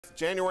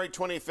January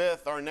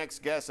 25th, our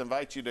next guest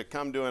invites you to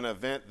come to an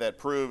event that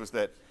proves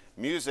that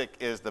music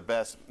is the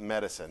best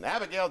medicine.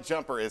 Abigail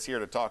Jumper is here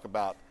to talk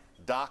about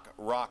Doc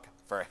Rock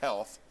for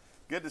Health.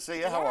 Good to see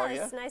you. How are you?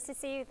 Yes, nice to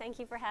see you. Thank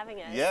you for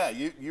having us. Yeah,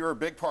 you're a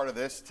big part of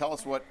this. Tell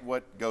us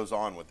what goes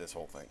on with this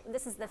whole thing.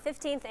 This is the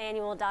 15th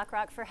annual Doc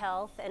Rock for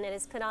Health, and it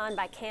is put on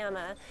by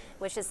CAMA,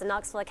 which is the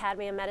Knoxville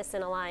Academy of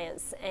Medicine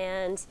Alliance.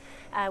 And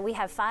we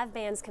have 5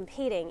 bands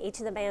competing. Each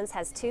of the bands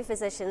has 2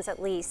 physicians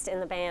at least in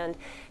the band,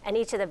 and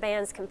each of the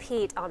bands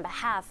compete on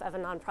behalf of a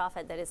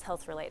nonprofit that is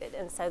health related.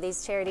 And so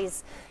these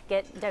charities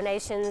get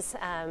donations,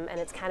 and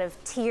it's kind of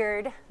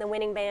tiered. The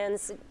winning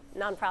band's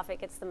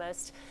nonprofit gets the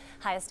most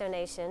highest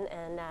donation,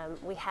 and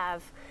we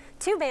have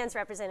 2 bands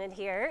represented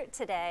here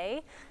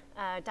today.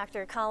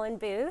 Dr. Colin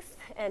Booth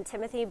and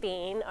Timothy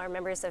Bean are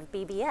members of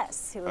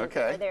BBS, who are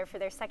there for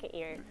their 2nd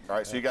year. All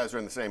right, so you guys are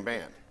in the same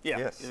band? Yeah.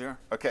 Yes. Yeah.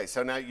 Okay,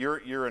 so now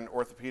you're an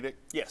orthopedic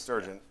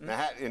surgeon. Yeah.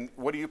 Now, and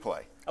what do you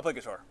play? I play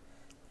guitar.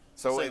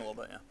 So sing a little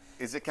bit, yeah.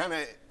 Is it kind of,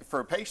 for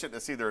a patient to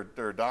see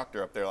their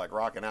doctor up there like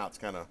rocking out, it's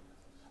kind of...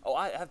 Oh,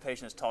 I have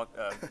patients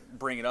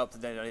bring it up the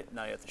day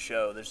night at the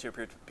show. There's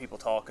people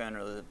talking,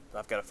 or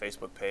I've got a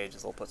Facebook page.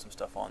 They'll put some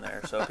stuff on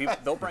there. So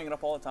they'll bring it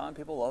up all the time.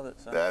 People love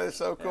it. So. That is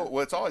so cool. Yeah.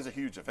 Well, it's always a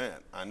huge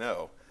event, I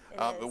know.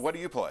 But what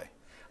do you play?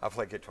 I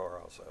play guitar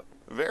also.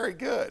 Very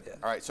good. Yeah.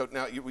 All right, so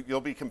now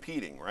you'll be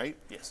competing, right?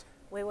 Yes.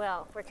 We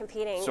will. We're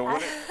competing. So,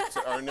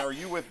 are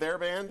you with their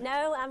band?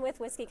 No, I'm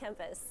with Whiskey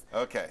Compass.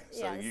 Okay,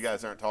 so Yes. you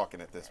guys aren't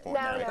talking at this point. No,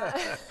 right? no.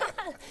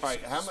 All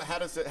right, how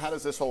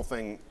does this whole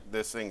thing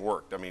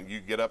work? I mean, you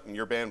get up and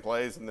your band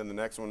plays, and then the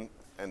next one,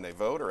 and they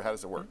vote, or how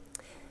does it work?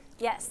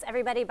 Yes,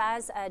 everybody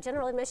buys a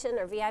general admission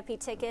or VIP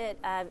ticket.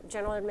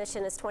 General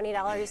admission is $20.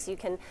 I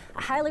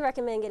highly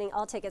recommend getting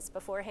all tickets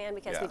beforehand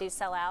because we do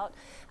sell out.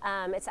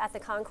 It's at the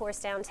Concourse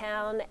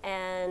downtown,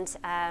 and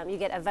you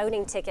get a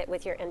voting ticket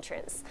with your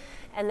entrance.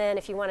 And then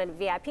if you wanted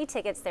VIP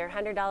tickets, they're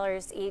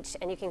 $100 each,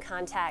 and you can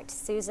contact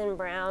Susan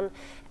Brown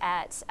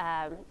at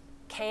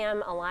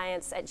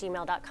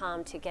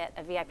camalliance@gmail.com to get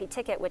a VIP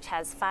ticket, which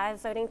has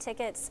 5 voting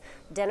tickets,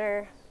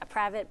 dinner, a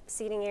private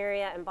seating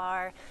area and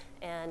bar,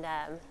 and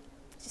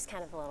just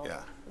kind of a little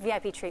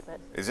VIP treatment.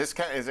 Is it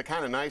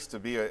kind of nice to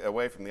be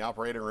away from the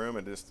operating room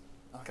and just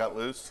cut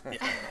loose?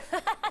 Yeah.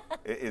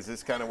 Is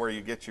this kind of where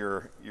you get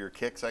your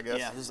kicks, I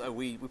guess? Yeah,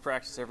 we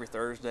practice every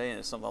Thursday, and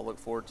it's something I look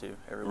forward to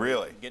every week.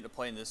 Really? Getting to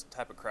play in this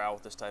type of crowd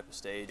with this type of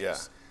stage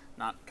is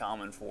not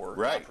common for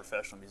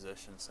professional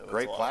musicians. So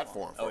great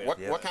platform.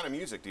 What kind of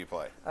music do you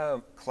play?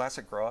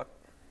 Classic rock,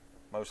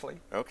 mostly.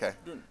 Okay.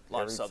 Doing a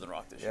lot of Southern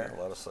rock this year. Yeah,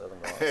 a lot of Southern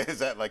rock. Is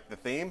that like the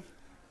theme?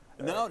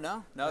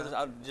 No.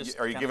 Just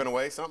are you giving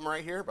away something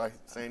right here by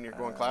saying you're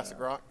going classic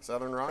rock,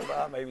 Southern rock?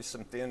 Maybe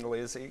some Thin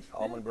Lizzy,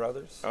 Allman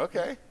Brothers.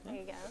 Okay. There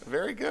you go.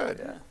 Very good.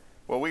 Yeah.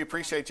 Well, we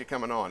appreciate you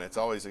coming on. It's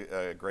always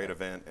a great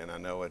event, and I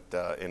know it,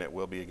 and it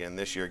will be again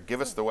this year. Give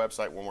us the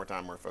website one more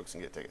time where folks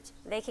can get tickets.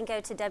 They can go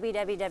to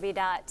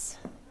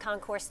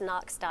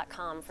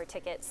www.concourseknox.com for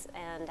tickets,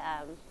 and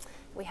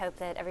we hope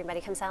that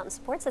everybody comes out and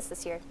supports us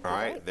this year. All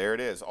right, there it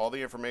is. All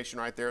the information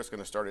right there is going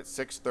to start at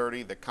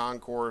 6:30. The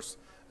Concourse.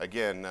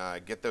 Again,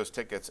 get those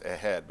tickets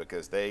ahead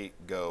because they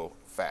go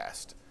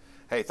fast.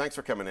 Hey, thanks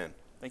for coming in.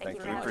 Thank you.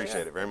 We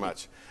appreciate it very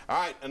much.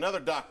 All right, another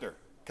doctor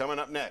coming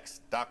up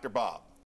next, Dr. Bob.